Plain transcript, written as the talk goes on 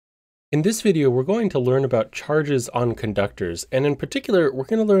In this video, we're going to learn about charges on conductors, and in particular, we're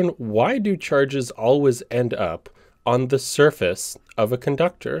going to learn why do charges always end up on the surface of a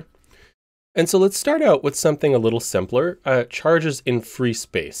conductor. And so let's start out with something a little simpler, charges in free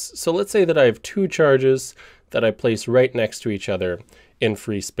space. So let's say that I have two charges that I place right next to each other in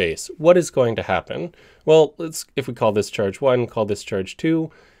free space. What is going to happen? Well, if we call this charge 1, call this charge 2.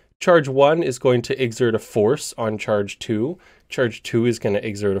 Charge 1 is going to exert a force on charge 2. Charge 2 is going to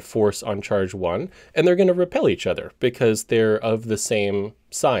exert a force on charge 1, and they're going to repel each other because they're of the same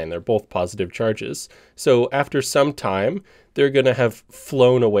sign. They're both positive charges. So after some time, they're going to have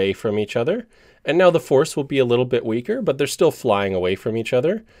flown away from each other, and now the force will be a little bit weaker, but they're still flying away from each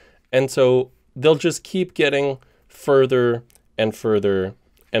other. And so they'll just keep getting further and further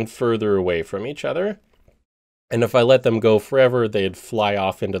and further away from each other. And if I let them go forever, they'd fly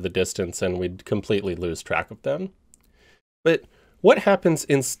off into the distance and we'd completely lose track of them. But what happens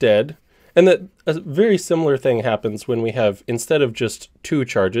instead, and that a very similar thing happens when we have, instead of just two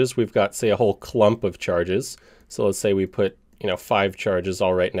charges, we've got, say, a whole clump of charges. So let's say we put, 5 charges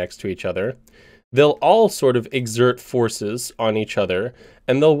all right next to each other. They'll all sort of exert forces on each other,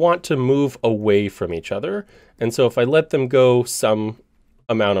 and they'll want to move away from each other. And so if I let them go some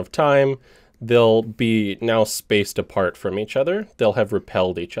amount of time, they'll be now spaced apart from each other. They'll have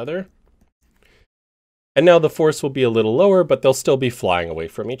repelled each other. And now the force will be a little lower, but they'll still be flying away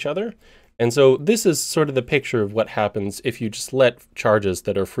from each other. And so this is sort of the picture of what happens if you just let charges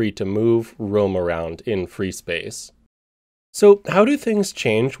that are free to move roam around in free space. So how do things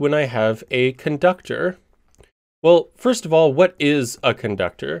change when I have a conductor? Well, first of all, what is a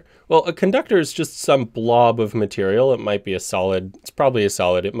conductor? Well, a conductor is just some blob of material. It might be a solid, it's probably a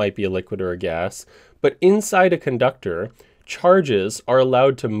solid, it might be a liquid or a gas. But inside a conductor, charges are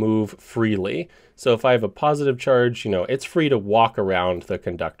allowed to move freely. So if I have a positive charge, it's free to walk around the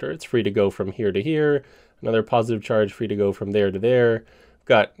conductor. It's free to go from here to here. Another positive charge free to go from there to there.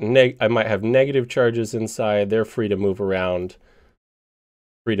 I might have negative charges inside. They're free to move around.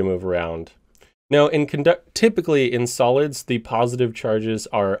 Now, typically in solids, the positive charges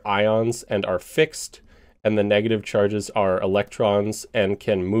are ions and are fixed, and the negative charges are electrons and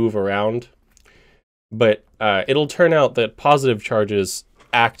can move around. But it'll turn out that positive charges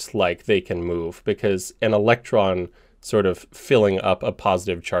act like they can move because an electron sort of filling up a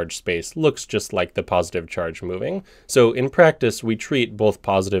positive charge space looks just like the positive charge moving. So in practice, we treat both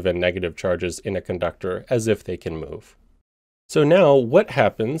positive and negative charges in a conductor as if they can move. So now what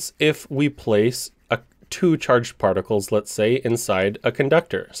happens if we place two charged particles, let's say, inside a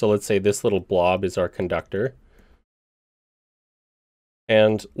conductor? So let's say this little blob is our conductor.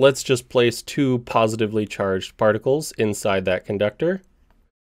 And let's just place two positively charged particles inside that conductor.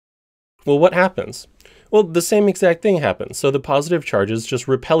 Well, what happens? Well, the same exact thing happens. So the positive charges just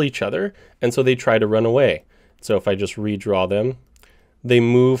repel each other, and so they try to run away. So if I just redraw them, they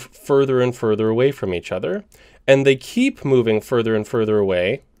move further and further away from each other, and they keep moving further and further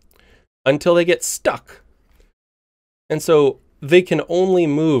away until they get stuck. And so they can only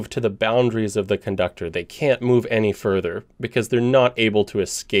move to the boundaries of the conductor. They can't move any further because they're not able to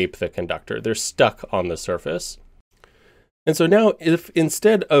escape the conductor. They're stuck on the surface. And so now if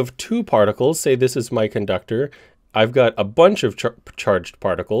instead of two particles, say this is my conductor, I've got a bunch of charged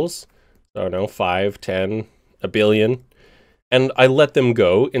particles, I don't know, 5, 10, a billion, and I let them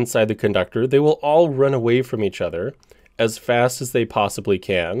go inside the conductor, they will all run away from each other as fast as they possibly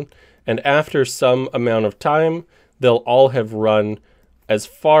can. And after some amount of time, they'll all have run as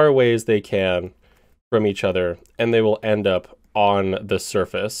far away as they can from each other, and they will end up on the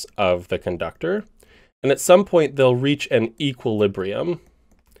surface of the conductor. And at some point, they'll reach an equilibrium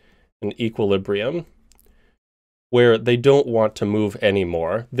where they don't want to move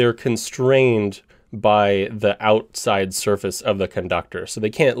anymore. They're constrained by the outside surface of the conductor. So they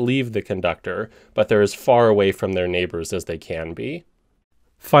can't leave the conductor, but they're as far away from their neighbors as they can be.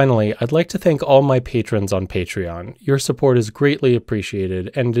 Finally, I'd like to thank all my patrons on Patreon. Your support is greatly appreciated,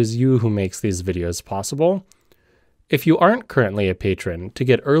 and it is you who makes these videos possible. If you aren't currently a patron, to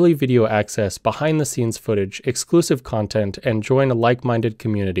get early video access, behind-the-scenes footage, exclusive content, and join a like-minded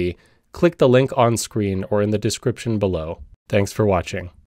community, click the link on screen or in the description below. Thanks for watching.